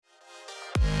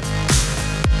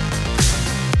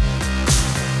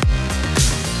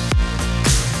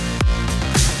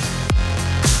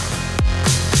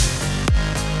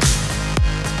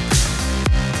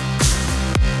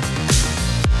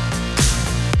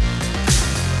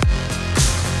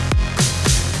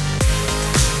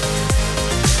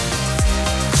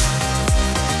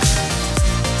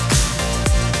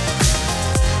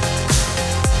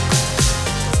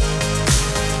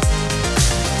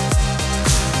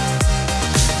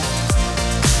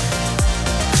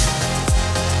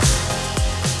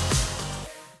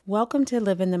Welcome to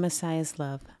Live in the Messiah's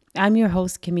Love. I'm your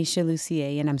host, Kamisha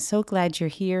Lucier, and I'm so glad you're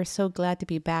here. So glad to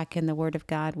be back in the Word of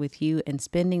God with you and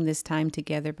spending this time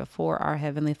together before our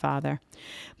Heavenly Father.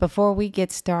 Before we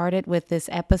get started with this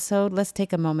episode, let's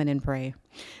take a moment and pray.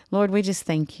 Lord, we just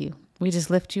thank you. We just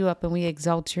lift you up and we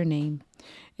exalt your name.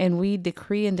 And we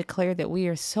decree and declare that we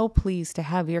are so pleased to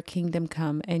have your kingdom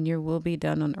come and your will be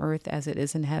done on earth as it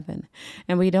is in heaven.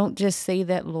 And we don't just say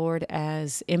that, Lord,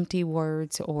 as empty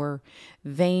words or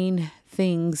vain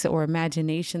things or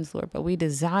imaginations, Lord, but we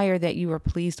desire that you are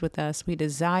pleased with us. We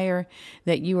desire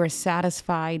that you are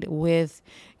satisfied with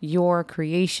your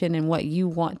creation and what you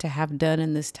want to have done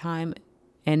in this time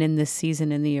and in this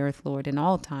season in the earth, Lord, in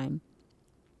all time.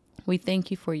 We thank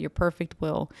you for your perfect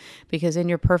will, because in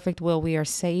your perfect will, we are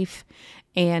safe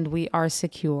and we are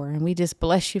secure. And we just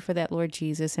bless you for that, Lord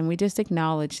Jesus. And we just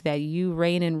acknowledge that you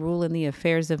reign and rule in the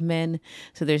affairs of men.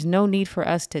 So there's no need for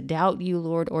us to doubt you,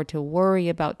 Lord, or to worry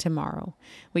about tomorrow.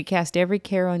 We cast every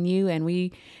care on you and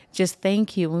we just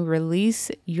thank you. We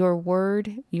release your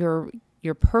word, your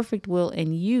perfect will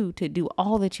in you to do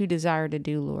all that you desire to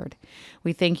do, Lord.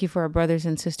 We thank you for our brothers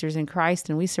and sisters in Christ,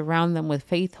 and we surround them with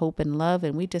faith, hope, and love.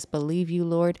 And we just believe you,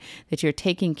 Lord, that you're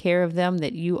taking care of them,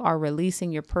 that you are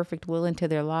releasing your perfect will into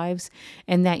their lives,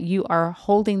 and that you are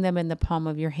holding them in the palm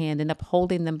of your hand and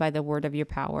upholding them by the word of your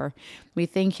power. We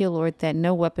thank you, Lord, that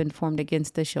no weapon formed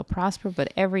against us shall prosper,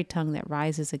 but every tongue that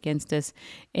rises against us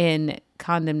in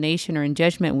condemnation or in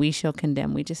judgment, we shall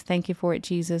condemn. We just thank you for it,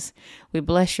 Jesus. We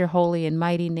bless your holy and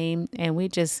mighty name, and we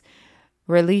just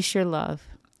release your love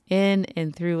in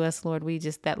and through us, Lord. We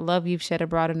just, that love you've shed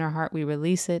abroad in our heart, we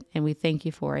release it, and we thank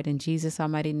you for it. In Jesus'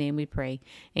 almighty name we pray.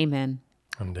 Amen.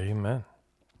 And amen.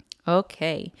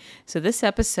 Okay, so this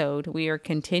episode, we are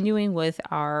continuing with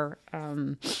our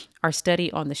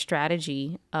study on the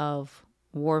strategy of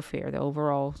warfare, the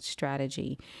overall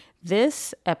strategy.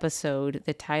 This episode,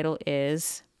 the title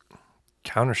is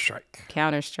Counter-strike.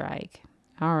 Counter-strike.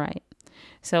 All right.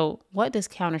 So what does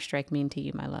counter-strike mean to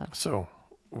you, my love? So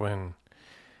when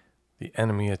the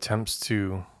enemy attempts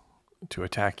to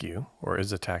attack you or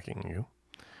is attacking you,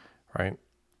 right?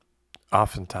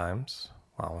 Oftentimes,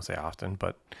 well, I won't say often,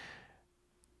 but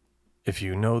if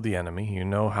you know the enemy, you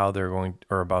know how they're going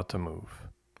or about to move,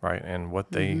 right? And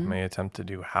what they may attempt to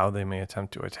do, how they may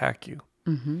attempt to attack you.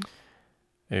 Mm-hmm.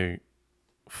 A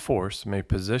force may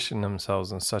position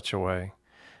themselves in such a way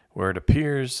where it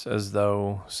appears as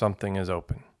though something is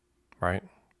open, right?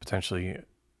 Potentially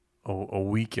a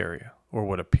weak area or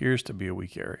what appears to be a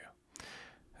weak area.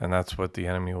 And that's what the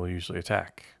enemy will usually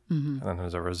attack. Mm-hmm. And then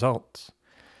as a result,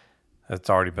 it's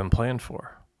already been planned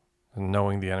for. And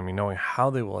knowing the enemy, knowing how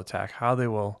they will attack, how they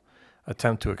will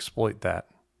attempt to exploit that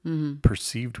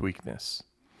perceived weakness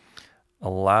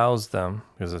allows them,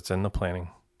 because it's in the planning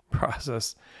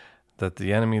process, that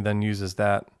the enemy then uses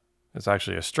that. It's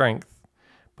actually a strength,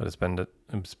 but it's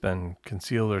been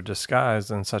concealed or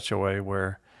disguised in such a way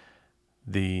where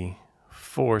the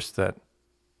force that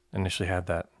initially had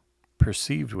that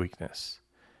perceived weakness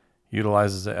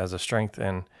utilizes it as a strength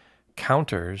and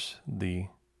counters the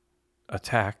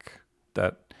attack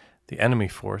that the enemy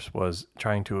force was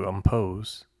trying to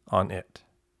impose on it.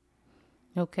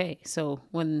 Okay, so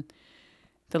when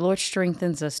the Lord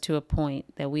strengthens us to a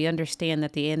point that we understand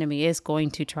that the enemy is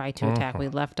going to try to attack. We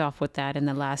left off with that in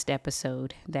the last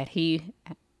episode, that it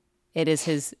is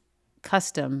his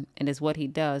custom and is what he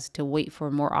does to wait for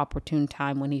a more opportune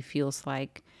time when he feels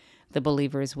like the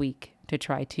believer is weak, to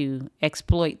try to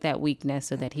exploit that weakness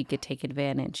so that he could take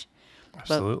advantage.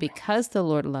 Absolutely. But because the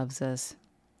Lord loves us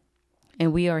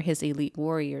and we are his elite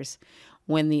warriors,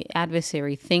 when the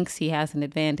adversary thinks he has an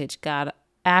advantage, God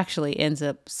actually ends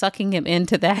up sucking him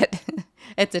into that.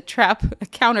 It's a trap, a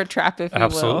counter trap, if you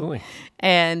Absolutely. will,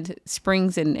 and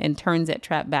springs and turns that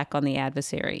trap back on the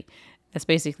adversary. That's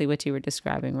basically what you were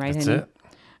describing, right? That's honey? it.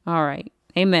 All right.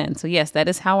 Amen. So yes, that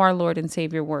is how our Lord and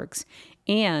Savior works.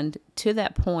 And to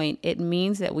that point, it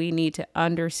means that we need to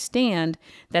understand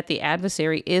that the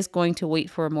adversary is going to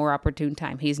wait for a more opportune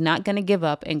time. He's not going to give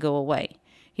up and go away.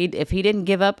 If he didn't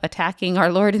give up attacking our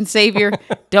Lord and Savior,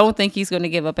 don't think he's going to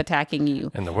give up attacking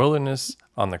you. In the wilderness,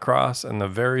 on the cross, and the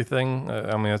very thing,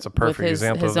 that's a perfect With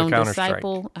example his of own the counter-strike.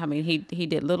 disciple. He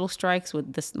did little strikes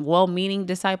with this well-meaning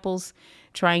disciples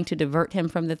trying to divert him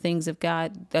from the things of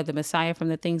God, the Messiah from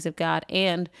the things of God,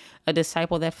 and a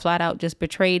disciple that flat out just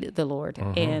betrayed the Lord.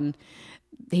 Mm-hmm. And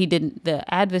the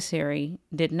adversary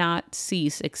did not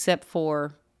cease except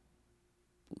for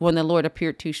when the Lord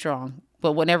appeared too strong.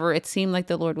 But whenever it seemed like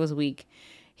the Lord was weak,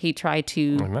 he tried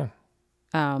to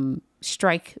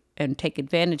strike and take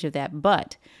advantage of that.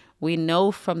 But we know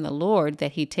from the Lord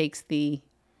that he takes the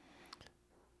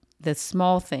the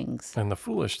small things. And the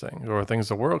foolish things, or things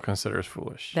the world considers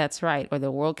foolish. That's right. Or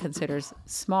the world considers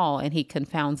small, and he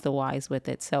confounds the wise with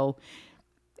it. So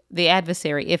the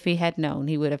adversary, if he had known,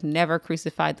 he would have never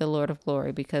crucified the Lord of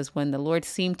glory, because when the Lord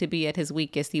seemed to be at his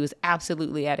weakest, he was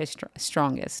absolutely at his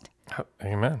strongest.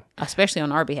 Amen. Especially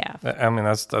on our behalf. I mean,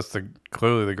 that's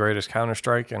clearly the greatest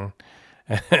counterstrike, and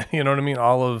you know what I mean?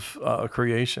 All of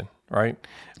creation, right?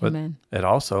 But Amen. it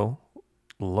also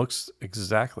looks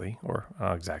exactly, or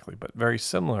not exactly, but very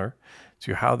similar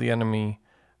to how the enemy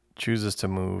chooses to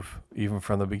move even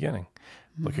from the beginning.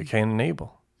 Mm-hmm. Look at Cain and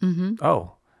Abel. Mm-hmm.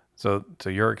 Oh, so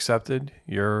you're accepted,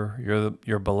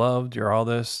 you're beloved, you're all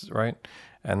this, right?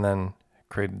 And then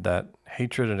created that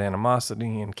hatred and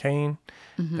animosity in Cain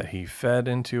that he fed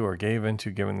into or gave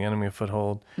into, giving the enemy a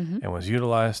foothold, and was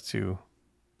utilized to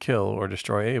kill or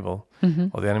destroy Abel.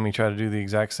 Well, the enemy tried to do the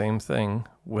exact same thing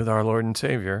with our Lord and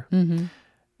Savior. And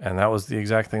that was the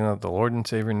exact thing that the Lord and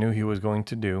Savior knew he was going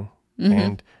to do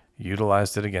and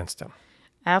utilized it against him.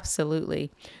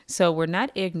 Absolutely. So we're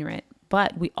not ignorant,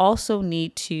 but we also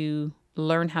need to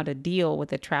learn how to deal with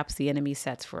the traps the enemy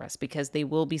sets for us, because they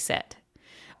will be set.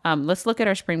 Let's look at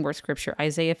our springboard scripture,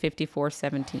 Isaiah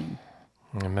 54:17.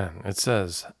 Amen. It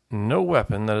says, "No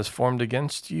weapon that is formed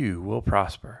against you will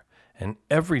prosper, and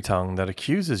every tongue that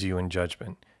accuses you in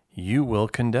judgment you will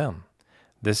condemn.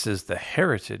 This is the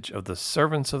heritage of the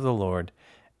servants of the Lord,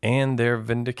 and their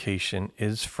vindication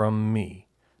is from me,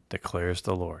 declares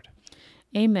the Lord."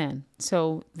 Amen.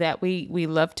 So that we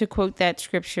love to quote that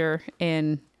scripture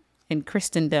in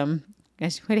Christendom.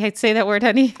 What did I say that word,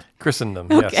 honey? Christendom,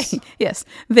 Okay. yes. Yes.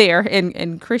 There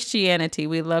in Christianity,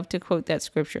 we love to quote that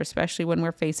scripture, especially when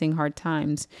we're facing hard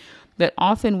times. But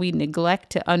often we neglect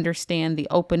to understand the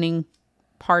opening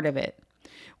part of it.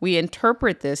 We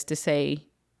interpret this to say,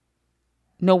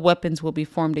 no weapons will be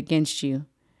formed against you.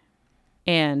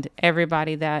 And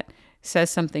everybody that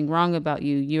says something wrong about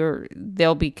you,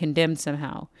 they'll be condemned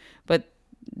somehow. But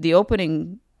the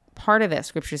opening part of that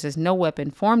scripture says, no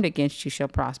weapon formed against you shall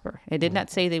prosper. It did not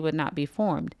say they would not be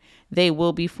formed. They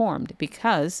will be formed,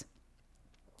 because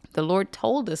the Lord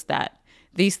told us that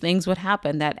these things would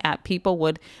happen, that people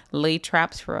would lay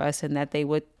traps for us, and that they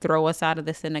would throw us out of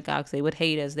the synagogues. They would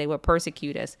hate us. They would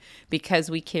persecute us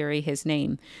because we carry his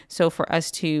name. So for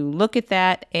us to look at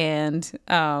that and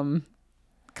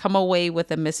come away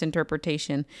with a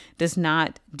misinterpretation does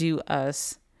not do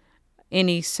us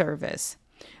any service.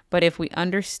 But if we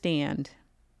understand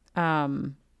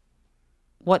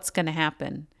what's going to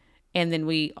happen, and then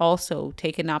we also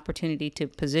take an opportunity to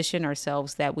position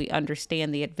ourselves that we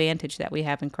understand the advantage that we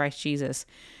have in Christ Jesus,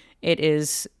 it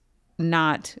is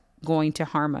not going to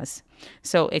harm us.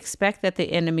 So expect that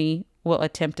the enemy will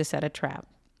attempt to set a trap.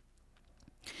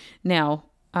 Now,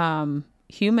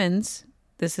 humans,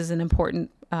 this is an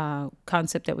important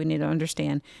concept that we need to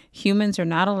understand. Humans are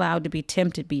not allowed to be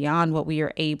tempted beyond what we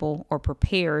are able or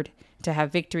prepared to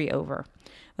have victory over.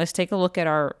 Let's take a look at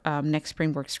our next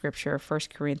springboard scripture, 1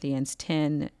 Corinthians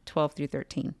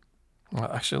 10:12-13.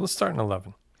 Well, actually, let's start in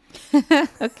 11.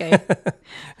 Okay.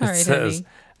 All right, It says, honey.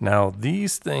 "Now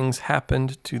these things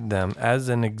happened to them as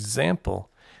an example,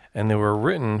 and they were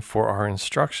written for our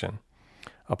instruction,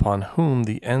 upon whom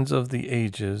the ends of the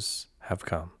ages have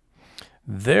come.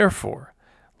 Therefore,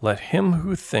 let him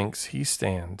who thinks he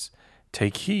stands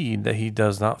take heed that he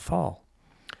does not fall.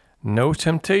 No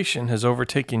temptation has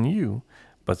overtaken you,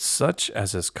 but such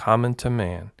as is common to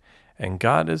man. And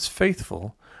God is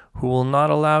faithful, who will not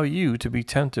allow you to be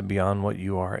tempted beyond what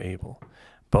you are able,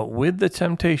 but with the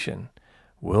temptation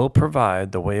will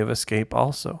provide the way of escape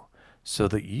also, so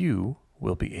that you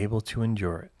will be able to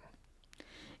endure it."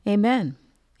 Amen.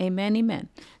 Amen. Amen.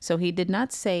 So he did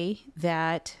not say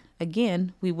that,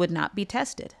 again, we would not be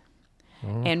tested.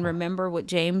 And remember what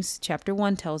James chapter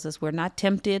 1 tells us: we're not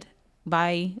tempted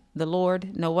by the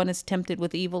Lord. No one is tempted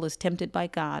with evil, is tempted by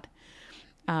God.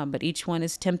 But each one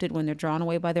is tempted when they're drawn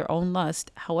away by their own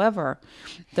lust. However,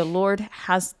 the Lord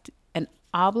has an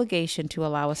obligation to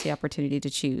allow us the opportunity to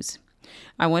choose.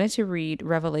 I wanted to read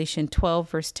Revelation 12,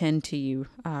 verse 10 to you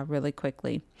really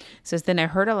quickly. It says, "Then I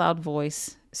heard a loud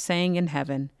voice saying in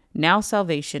heaven, now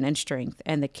salvation and strength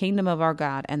and the kingdom of our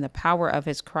God and the power of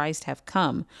his Christ have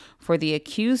come. For the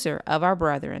accuser of our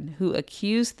brethren, who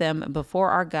accused them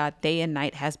before our God day and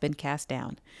night, has been cast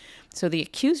down." So the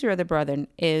accuser of the brethren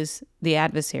is the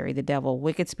adversary, the devil,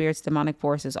 wicked spirits, demonic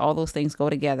forces. All those things go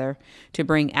together to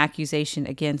bring accusation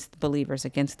against believers,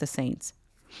 against the saints.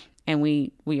 And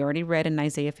we already read in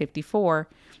Isaiah 54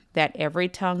 that every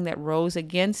tongue that rose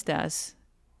against us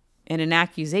in an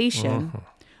accusation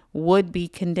would be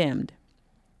condemned.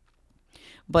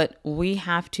 but we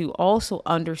have to also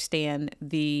understand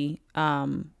the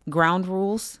ground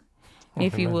rules,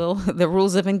 if you Amen. will, the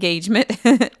rules of engagement.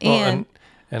 Well, and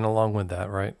and along with that,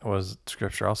 right, what does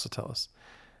Scripture also tell us?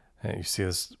 And you see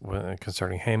this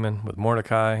concerning Haman with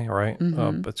Mordecai, right?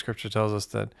 But Scripture tells us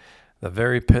that the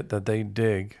very pit that they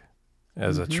dig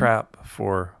as a trap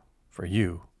for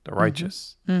you, the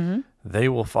righteous, they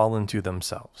will fall into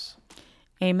themselves.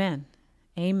 Amen.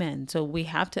 Amen. So we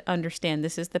have to understand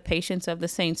this is the patience of the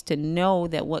saints, to know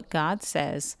that what God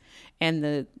says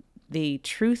and the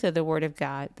truth of the word of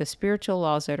God, the spiritual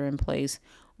laws that are in place,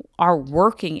 are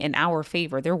working in our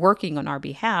favor. They're working on our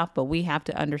behalf, but we have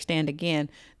to understand again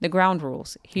the ground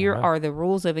rules. Here Amen. are the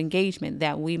rules of engagement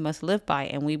that we must live by,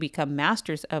 and we become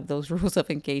masters of those rules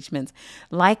of engagements,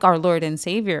 like our Lord and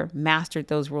Savior mastered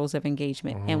those rules of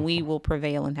engagement, and we will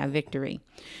prevail and have victory.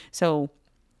 So,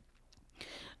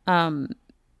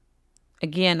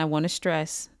 again, I want to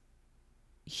stress,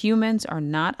 humans are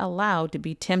not allowed to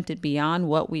be tempted beyond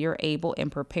what we are able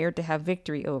and prepared to have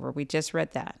victory over. We just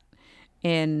read that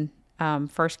in 1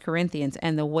 Corinthians.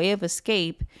 And the way of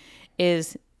escape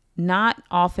is not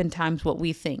oftentimes what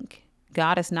we think.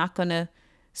 God is not going to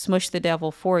smush the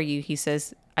devil for you. He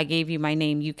says, I gave you my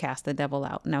name, you cast the devil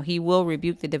out. Now, he will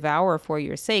rebuke the devourer for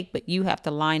your sake, but you have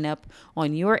to line up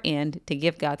on your end to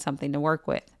give God something to work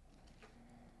with.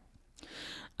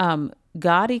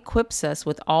 God equips us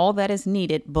with all that is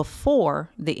needed before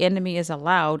the enemy is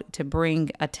allowed to bring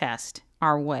a test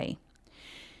our way.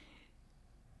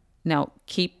 Now,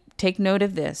 take note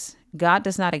of this. God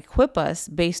does not equip us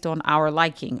based on our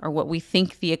liking or what we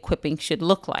think the equipping should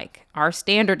look like. Our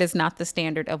standard is not the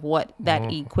standard of what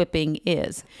that equipping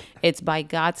is. It's by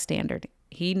God's standard.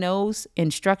 He knows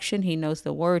instruction. He knows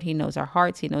the word. He knows our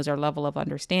hearts. He knows our level of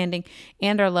understanding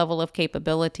and our level of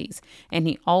capabilities. And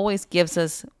he always gives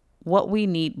us what we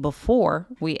need before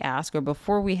we ask or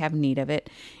before we have need of it.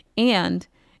 And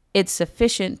it's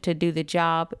sufficient to do the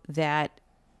job that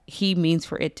he means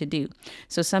for it to do.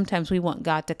 So sometimes we want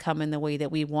God to come in the way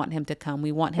that we want him to come.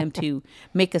 We want him to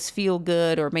make us feel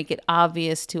good or make it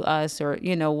obvious to us, or,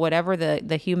 whatever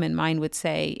the human mind would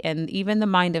say. And even the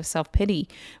mind of self-pity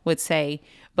would say,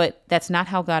 but that's not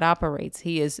how God operates.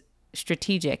 He is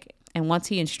strategic. And once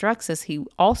he instructs us, he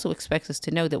also expects us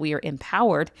to know that we are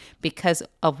empowered because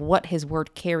of what his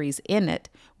word carries in it.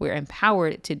 We're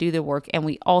empowered to do the work, and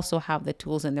we also have the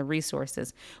tools and the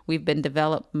resources. We've been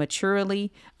developed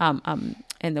maturely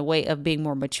in the way of being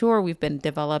more mature. We've been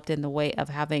developed in the way of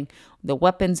having the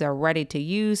weapons are ready to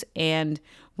use, and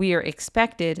we are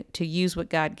expected to use what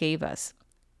God gave us.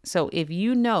 So if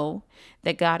you know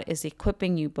that God is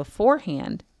equipping you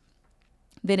beforehand,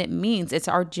 then it means it's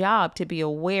our job to be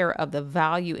aware of the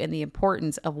value and the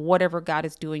importance of whatever God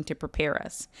is doing to prepare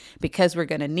us, because we're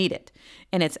going to need it.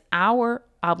 And it's our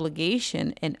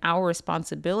obligation and our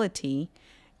responsibility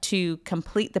to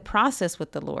complete the process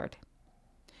with the Lord.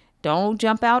 Don't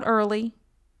jump out early.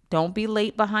 Don't be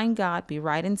late behind God. Be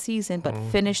right in season, but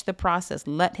finish the process.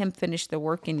 Let him finish the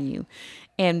work in you,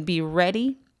 and be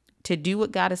ready to do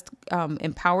what God has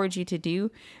empowered you to do.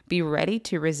 Be ready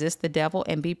to resist the devil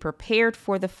and be prepared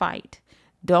for the fight.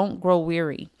 Don't grow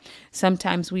weary.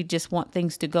 Sometimes we just want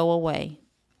things to go away.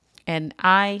 And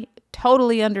I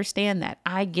totally understand that.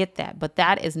 I get that. But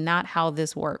that is not how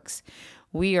this works.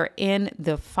 We are in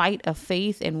the fight of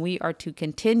faith, and we are to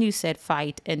continue said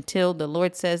fight until the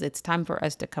Lord says it's time for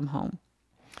us to come home.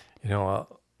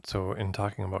 So in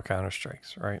talking about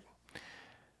counter-strikes, right?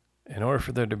 In order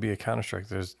for there to be a counter-strike,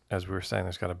 there's, as we were saying,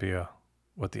 there's got to be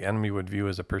what the enemy would view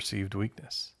as a perceived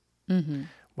weakness. Mm-hmm.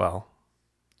 Well,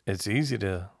 it's easy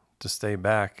to stay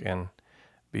back and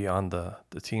be on the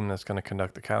team that's going to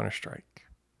conduct the counter-strike.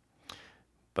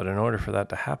 But in order for that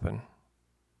to happen,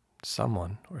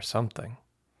 someone or something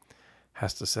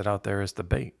has to sit out there as the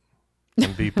bait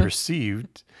and be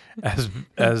perceived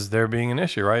as there being an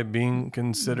issue, right? Being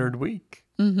considered weak.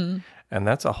 Mm-hmm. And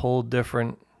that's a whole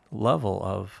different level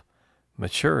of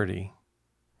maturity,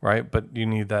 right? But you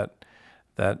need that,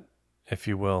 if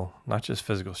you will, not just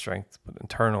physical strength, but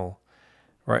internal,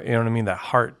 right? You know what I mean? That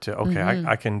heart to, okay,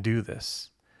 I can do this.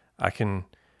 I can,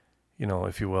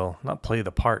 if you will, not play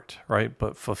the part, right?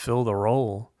 But fulfill the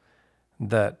role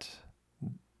that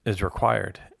is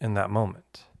required in that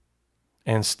moment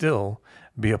and still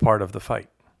be a part of the fight.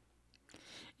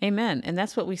 Amen. And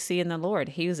that's what we see in the Lord.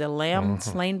 He was a lamb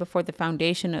slain before the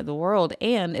foundation of the world.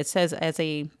 And it says, as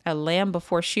a lamb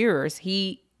before shearers,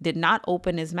 he did not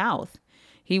open his mouth.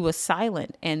 He was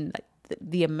silent. And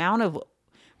the amount of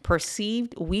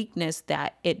perceived weakness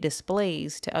that it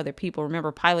displays to other people.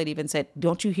 Remember, Pilate even said,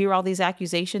 don't you hear all these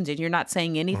accusations and you're not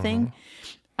saying anything?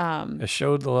 It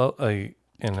showed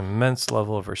an immense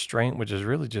level of restraint, which is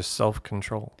really just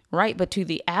self-control. Right. But to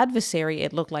the adversary,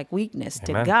 it looked like weakness.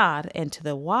 Amen. To God and to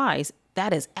the wise,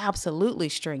 that is absolutely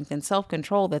strength and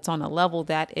self-control that's on a level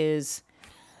that is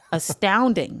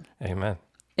astounding. Amen.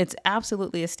 It's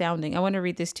absolutely astounding. I want to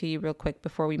read this to you real quick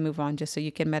before we move on, just so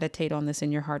you can meditate on this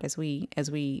in your heart as we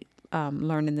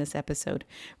learn in this episode.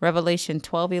 Revelation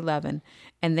 12:11,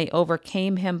 and they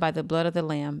overcame him by the blood of the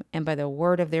Lamb and by the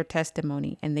word of their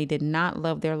testimony, and they did not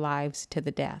love their lives to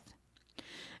the death.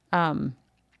 When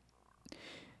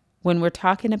we're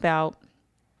talking about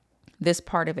this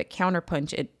part of it,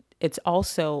 counterpunch, it's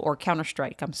also, or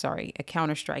counterstrike, I'm sorry, a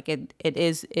counterstrike.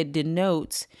 It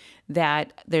denotes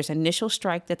that there's initial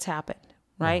strike that's happened,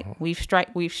 right? We've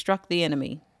struck the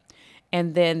enemy.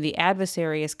 And then the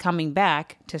adversary is coming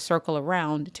back to circle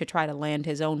around to try to land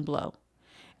his own blow.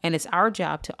 And it's our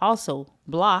job to also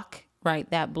block, right,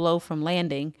 that blow from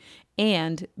landing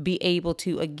and be able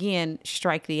to, again,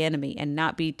 strike the enemy and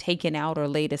not be taken out or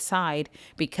laid aside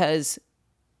because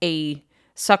a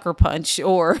sucker punch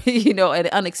or, an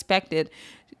unexpected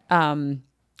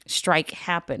strike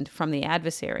happened from the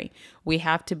adversary. We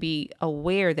have to be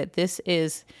aware that this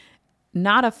is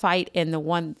not a fight in the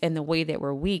way that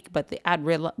we're weak, but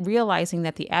realizing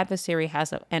that the adversary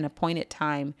has an appointed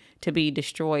time to be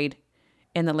destroyed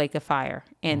in the lake of fire.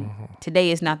 And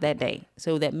today is not that day.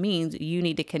 So that means you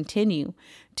need to continue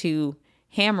to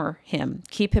hammer him,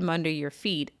 keep him under your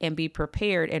feet, and be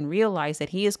prepared and realize that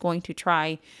he is going to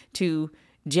try to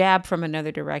jab from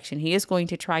another direction. He is going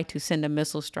to try to send a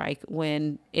missile strike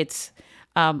when it's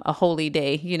a holy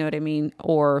day, you know what I mean?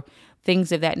 Or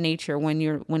things of that nature, when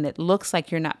it looks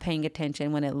like you're not paying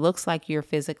attention, when it looks like you're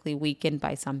physically weakened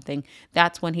by something,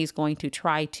 that's when he's going to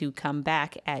try to come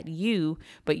back at you.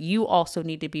 But you also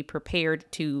need to be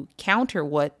prepared to counter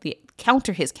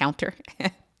his counter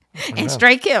and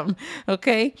strike him.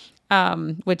 Okay.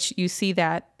 Which you see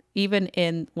that even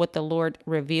in what the Lord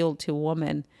revealed to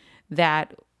woman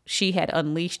that she had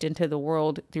unleashed into the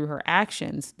world through her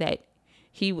actions, that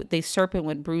the serpent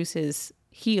would bruise his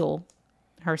heel,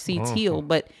 her seed's heel,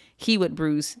 but he would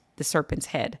bruise the serpent's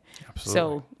head. Absolutely.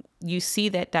 So you see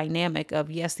that dynamic of,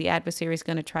 yes, the adversary is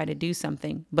going to try to do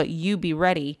something, but you be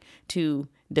ready to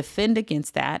defend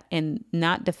against that and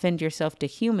not defend yourself to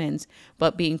humans,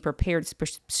 but being prepared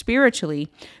spiritually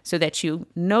so that you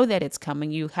know that it's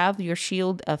coming. You have your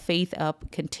shield of faith up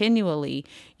continually.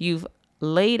 You've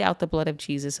laid out the blood of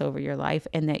Jesus over your life,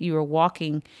 and that you are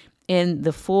walking in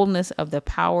the fullness of the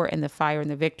power and the fire and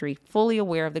the victory, fully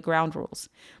aware of the ground rules.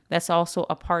 That's also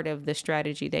a part of the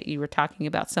strategy that you were talking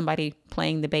about, somebody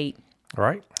playing the bait.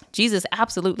 Right. Jesus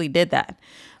absolutely did that.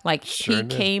 Like Sure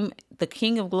came, the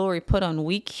King of Glory put on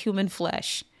weak human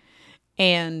flesh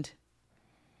and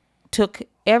took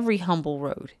every humble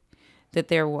road that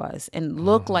there was and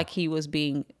looked like he was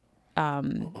being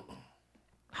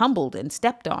humbled and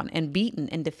stepped on and beaten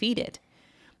and defeated.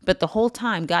 But the whole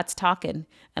time God's talking,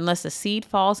 unless a seed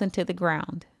falls into the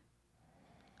ground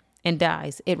and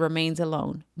dies, it remains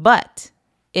alone. But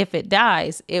if it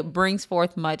dies, it brings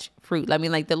forth much fruit. I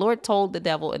mean, like the Lord told the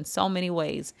devil in so many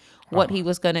ways what he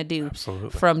was going to do.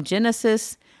 Absolutely. From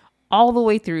Genesis all the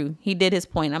way through. He did his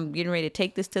point. I'm getting ready to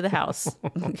take this to the house.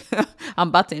 I'm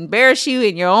about to embarrass you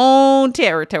in your own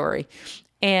territory.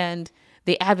 And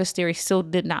the adversary still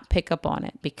did not pick up on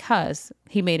it because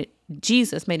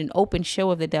Jesus made an open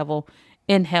show of the devil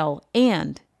in hell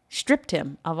and stripped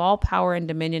him of all power and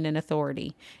dominion and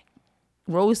authority,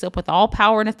 rose up with all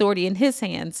power and authority in his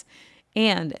hands.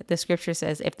 And the scripture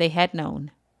says, if they had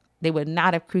known, they would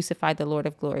not have crucified the Lord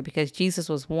of glory, because Jesus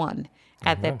was won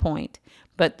at that point.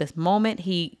 But the moment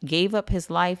he gave up his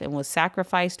life and was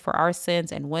sacrificed for our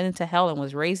sins and went into hell and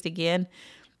was raised again,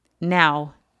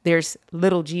 now there's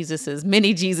little Jesuses,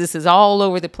 many Jesuses all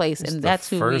over the place. And that's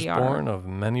who we are. Firstborn of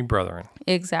many brethren.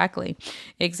 Exactly.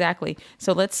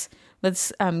 So let's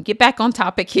get back on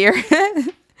topic here.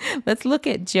 Let's look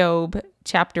at Job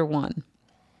chapter 1.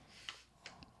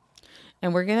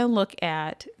 And we're going to look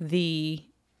at the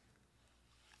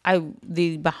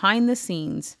behind the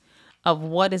scenes of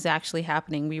what is actually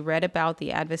happening. We read about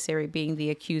the adversary being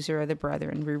the accuser of the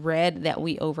brethren. We read that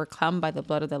we overcome by the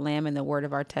blood of the Lamb and the word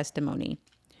of our testimony.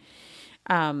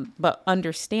 But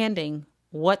understanding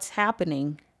what's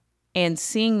happening and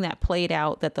seeing that played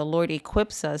out, that the Lord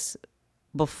equips us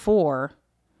before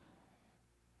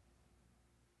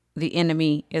the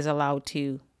enemy is allowed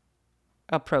to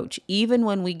approach. Even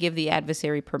when we give the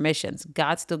adversary permissions,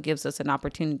 God still gives us an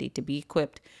opportunity to be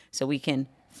equipped so we can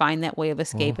find that way of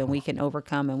escape and we can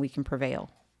overcome and we can prevail.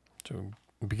 So,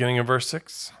 beginning of verse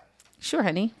 6. Sure,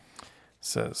 honey. It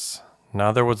says,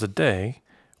 now there was a day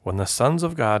when the sons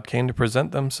of God came to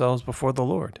present themselves before the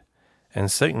Lord,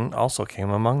 and Satan also came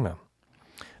among them.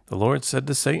 The Lord said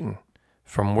to Satan,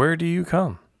 "From where do you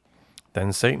come?"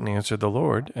 Then Satan answered the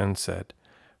Lord and said,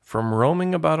 "From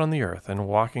roaming about on the earth and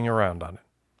walking around on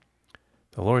it."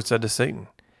 The Lord said to Satan,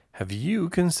 "Have you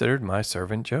considered my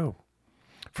servant Job?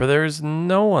 For there is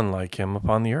no one like him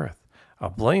upon the earth, a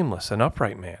blameless and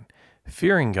upright man,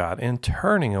 fearing God and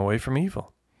turning away from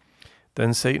evil."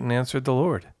 Then Satan answered the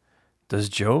Lord, "Does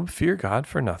Job fear God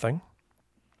for nothing?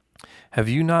 Have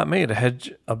you not made a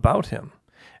hedge about him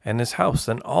and his house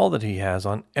and all that he has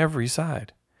on every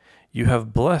side? You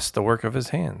have blessed the work of his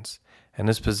hands, and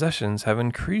his possessions have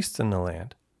increased in the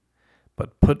land.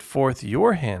 But put forth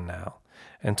your hand now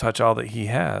and touch all that he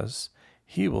has.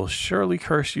 He will surely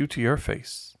curse you to your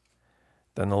face."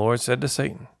 Then the Lord said to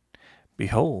Satan,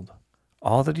 "Behold,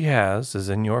 all that he has is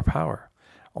in your power.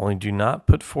 Only do not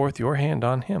put forth your hand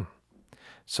on him."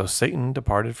 So Satan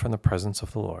departed from the presence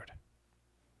of the Lord.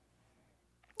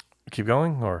 Keep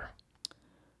going, or?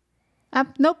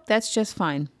 Nope, that's just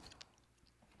fine.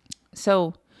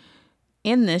 So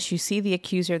in this, you see the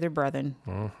accuser of their brethren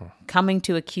coming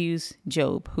to accuse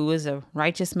Job, who is a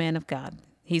righteous man of God.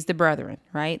 He's the brethren,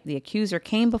 right? The accuser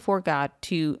came before God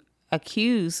to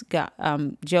accuse God,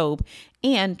 Job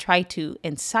and try to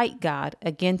incite God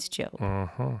against Job.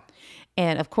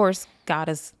 And of course,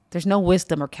 there's no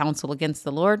wisdom or counsel against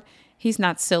the Lord. He's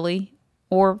not silly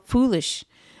or foolish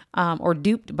or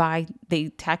duped by the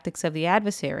tactics of the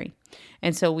adversary.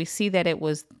 And so we see that it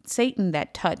was Satan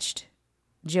that touched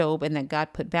Job and that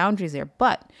God put boundaries there.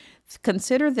 But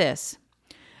consider this.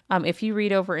 If you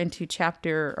read over into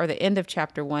the end of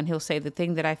chapter 1, he'll say, "The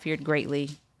thing that I feared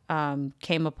greatly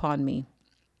came upon me."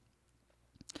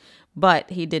 But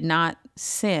he did not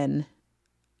sin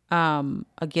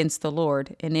against the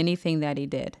Lord in anything that he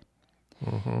did.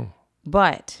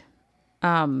 But,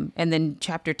 and then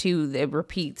chapter 2, it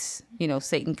repeats,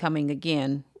 Satan coming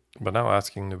again. But now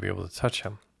asking to be able to touch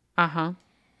him.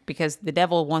 Because the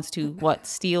devil wants to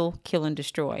steal, kill, and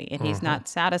destroy, and he's not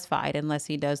satisfied unless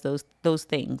he does those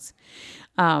things.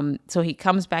 So he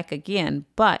comes back again.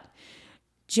 But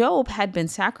Job had been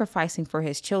sacrificing for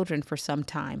his children for some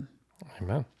time.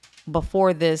 Amen.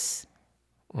 Before this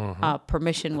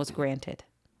permission was granted,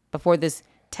 before this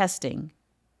testing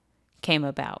came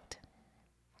about.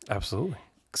 Absolutely.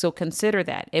 So consider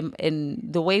that. In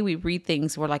the way we read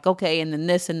things, we're like, okay, and then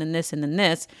this, and then this, and then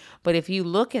this. But if you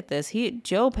look at this,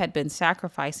 Job had been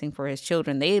sacrificing for his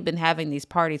children. They had been having these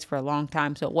parties for a long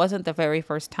time. So it wasn't the very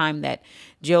first time that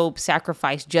Job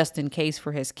sacrificed just in case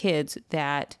for his kids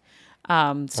that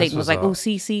Satan was like, oh,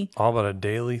 see. All but a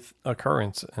daily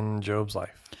occurrence in Job's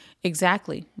life.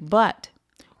 Exactly. But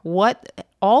what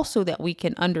also that we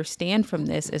can understand from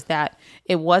this is that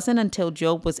it wasn't until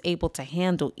Job was able to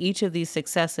handle each of these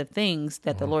successive things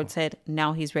that the Lord said,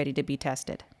 now he's ready to be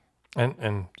tested.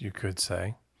 And you could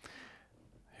say,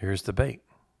 here's the bait,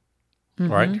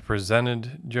 right? He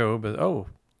presented Job as,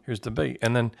 here's the bait.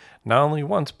 And then not only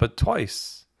once, but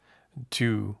twice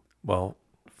to,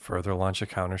 further launch a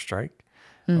counterstrike,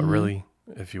 but really,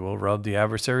 if you will, rub the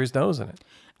adversary's nose in it.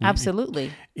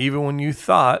 Absolutely. Even when you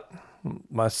thought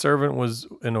my servant was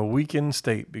in a weakened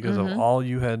state because of all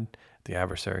you had, the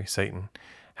adversary, Satan,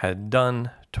 had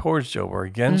done towards Job or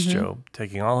against Job,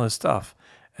 taking all his stuff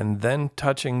and then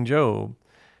touching Job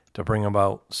to bring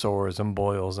about sores and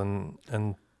boils and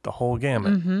the whole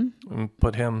gamut and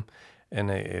put him in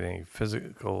a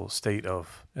physical state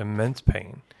of immense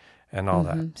pain and all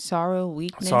that. Sorrow,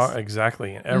 weakness.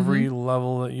 Exactly. In every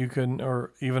level that you could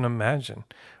or even imagine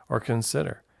or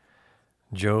consider.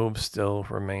 Job still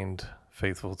remained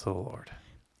faithful to the Lord.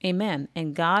 Amen.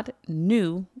 And God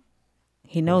knew,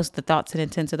 he knows the thoughts and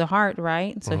intents of the heart,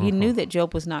 right? So he knew that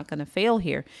Job was not going to fail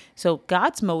here. So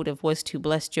God's motive was to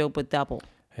bless Job with double.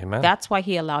 Amen. That's why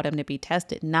he allowed him to be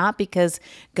tested, not because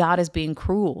God is being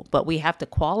cruel, but we have to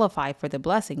qualify for the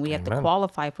blessing. We have to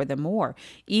qualify for the more.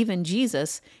 Even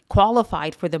Jesus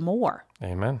qualified for the more.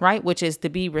 Amen. Right? Which is to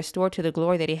be restored to the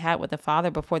glory that he had with the Father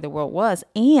before the world was,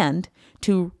 and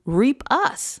to reap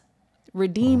us,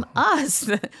 redeem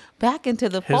us back into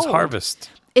the fold. His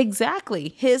harvest.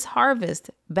 Exactly. His harvest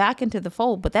back into the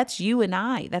fold. But that's you and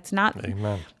I. That's not,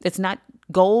 it's not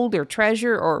gold or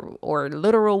treasure or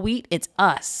literal wheat. It's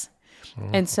us.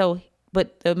 And so,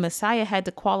 but the Messiah had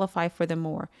to qualify for the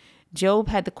more. Job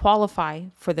had to qualify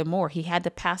for the more. He had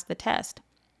to pass the test.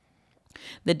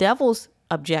 The devil's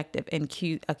objective in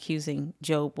accusing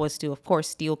Job was to, of course,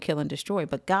 steal, kill, and destroy.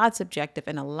 But God's objective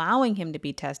in allowing him to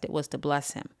be tested was to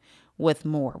bless him with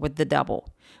more, with the double.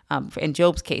 In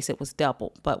Job's case, it was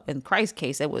double. But in Christ's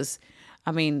case, it was,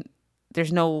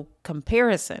 there's no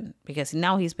comparison, because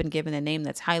now he's been given a name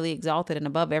that's highly exalted and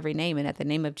above every name. And at the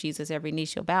name of Jesus, every knee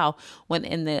shall bow. When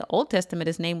in the Old Testament,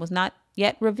 his name was not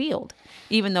yet revealed,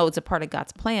 even though it's a part of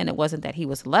God's plan. It wasn't that he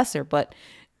was lesser, but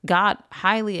God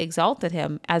highly exalted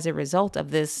him as a result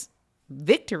of this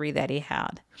victory that he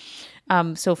had.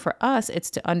 So for us, it's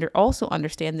to also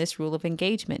understand this rule of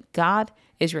engagement. God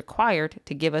is required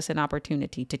to give us an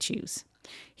opportunity to choose.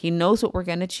 He knows what we're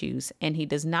going to choose, and he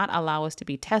does not allow us to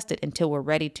be tested until we're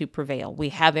ready to prevail. We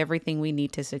have everything we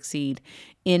need to succeed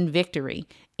in victory.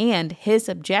 And his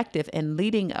objective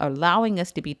in allowing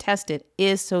us to be tested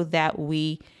is so that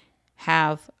we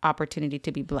have opportunity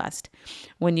to be blessed.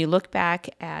 When you look back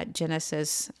at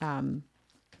Genesis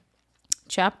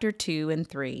chapter 2 and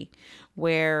 3,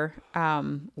 where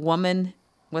woman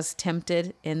was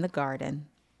tempted in the garden,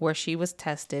 where she was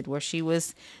tested, where she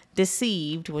was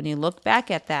deceived. When you look back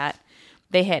at that,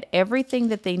 they had everything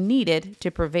that they needed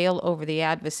to prevail over the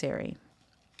adversary.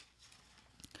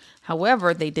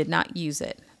 However, they did not use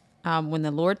it. When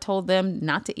the Lord told them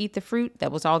not to eat the fruit,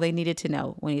 that was all they needed to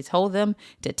know. When he told them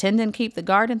to tend and keep the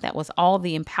garden, that was all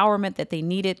the empowerment that they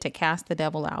needed to cast the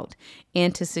devil out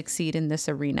and to succeed in this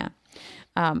arena.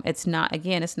 It's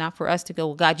not for us to go,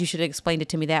 well, God, you should have explained it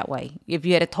to me that way. If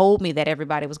you had told me that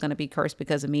everybody was going to be cursed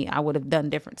because of me, I would have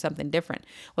done something different.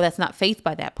 Well, that's not faith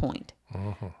by that point.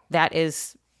 Mm-hmm. That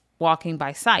is walking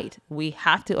by sight. We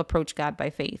have to approach God by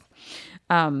faith.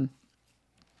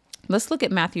 Let's look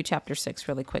at Matthew chapter 6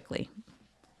 really quickly.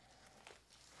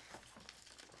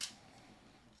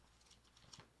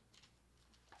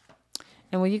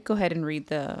 And will you go ahead and read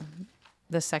the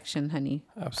section, honey?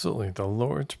 Absolutely. The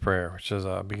Lord's Prayer, which is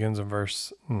begins in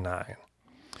verse 9,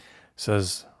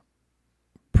 says,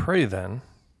 "Pray then."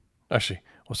 Actually,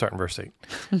 we'll start in verse 8.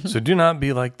 "So do not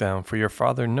be like them, for your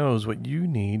Father knows what you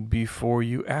need before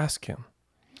you ask him.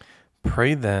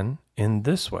 Pray then in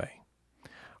this way: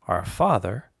 Our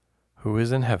Father, who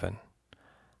is in heaven,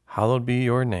 hallowed be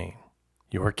your name.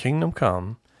 Your kingdom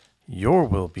come, your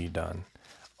will be done,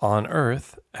 on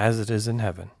earth as it is in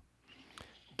heaven.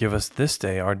 Give us this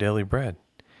day our daily bread,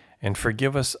 and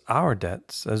forgive us our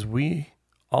debts as we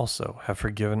also have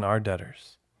forgiven our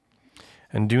debtors.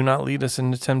 And do not lead us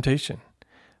into temptation,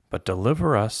 but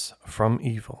deliver us from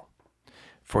evil.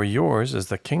 For yours is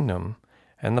the kingdom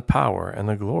and the power and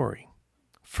the glory,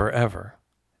 forever.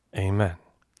 Amen.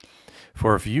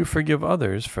 For if you forgive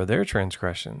others for their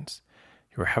transgressions,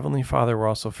 your heavenly Father will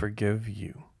also forgive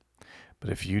you. But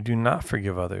if you do not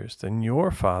forgive others, then your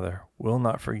Father will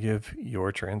not forgive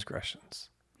your transgressions."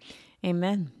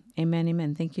 Amen. Amen.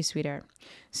 Amen. Thank you, sweetheart.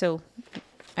 So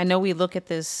I know we look at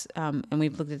this, and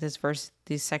we've looked at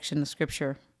this section of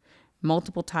scripture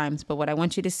multiple times, but what I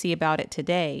want you to see about it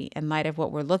today, in light of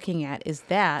what we're looking at, is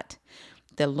that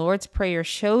the Lord's Prayer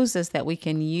shows us that we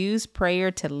can use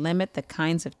prayer to limit the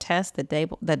kinds of tests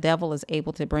the devil is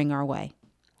able to bring our way.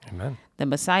 Amen. The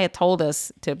Messiah told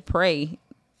us to pray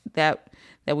that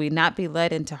we not be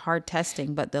led into hard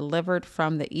testing, but delivered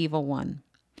from the evil one,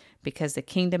 because the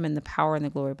kingdom and the power and the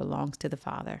glory belongs to the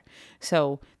Father.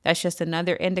 So that's just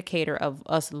another indicator of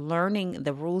us learning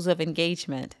the rules of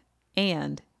engagement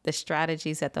and the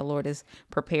strategies that the Lord has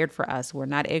prepared for us. We're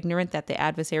not ignorant that the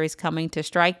adversary is coming to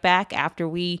strike back after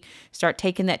we start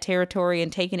taking that territory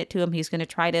and taking it to him. He's going to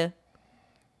try to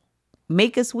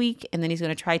make us weak, and then he's going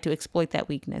to try to exploit that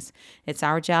weakness. It's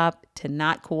our job to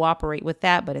not cooperate with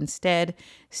that, but instead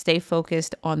stay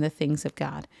focused on the things of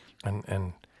God.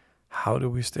 And how do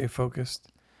we stay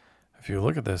focused? If you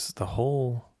look at this, the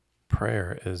whole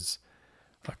prayer is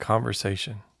a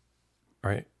conversation,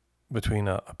 right, between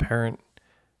a parent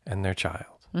and their child.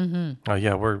 Mm-hmm. Oh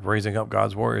yeah, we're raising up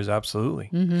God's warriors, absolutely.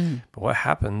 Mm-hmm. But what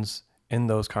happens in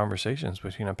those conversations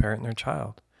between a parent and their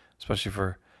child, especially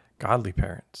for godly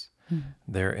parents? Mm-hmm.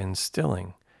 They're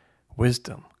instilling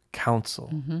wisdom, counsel,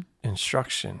 mm-hmm.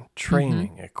 instruction,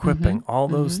 training, mm-hmm. equipping, mm-hmm. all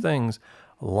those mm-hmm. things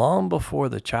long before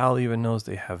the child even knows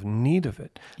they have need of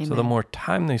it. Amen. So the more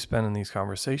time they spend in these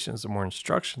conversations, the more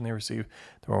instruction they receive,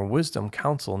 the more wisdom,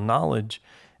 counsel, knowledge,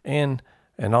 and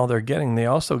all they're getting, they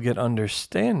also get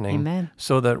understanding. Amen.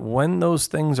 So that when those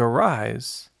things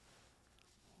arise,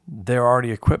 they're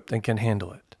already equipped and can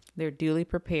handle it. They're duly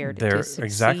prepared to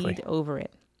succeed over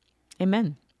it.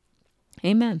 Amen.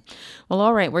 Amen. Well,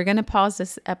 all right, we're going to pause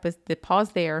this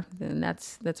pause there, and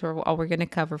that's where all we're going to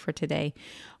cover for today.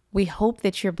 We hope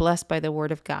that you're blessed by the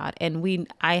word of God, and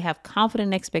I have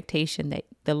confident expectation that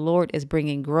the Lord is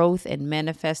bringing growth and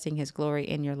manifesting his glory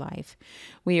in your life.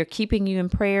 We are keeping you in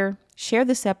prayer. Share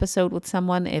this episode with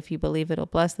someone if you believe it'll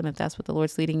bless them, if that's what the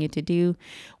Lord's leading you to do.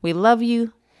 We love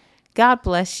you. God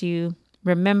bless you.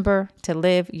 Remember to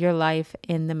live your life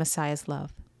in the Messiah's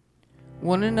love.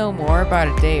 Want to know more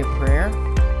about a day of prayer?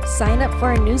 Sign up for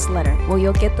our newsletter where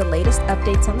you'll get the latest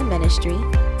updates on the ministry,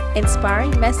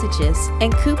 inspiring messages,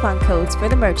 and coupon codes for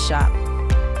the merch shop.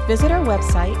 Visit our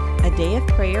website,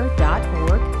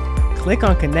 adayofprayer.org. Click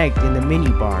on Connect in the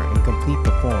menu bar and complete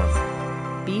the form.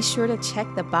 Be sure to check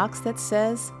the box that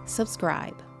says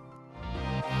subscribe.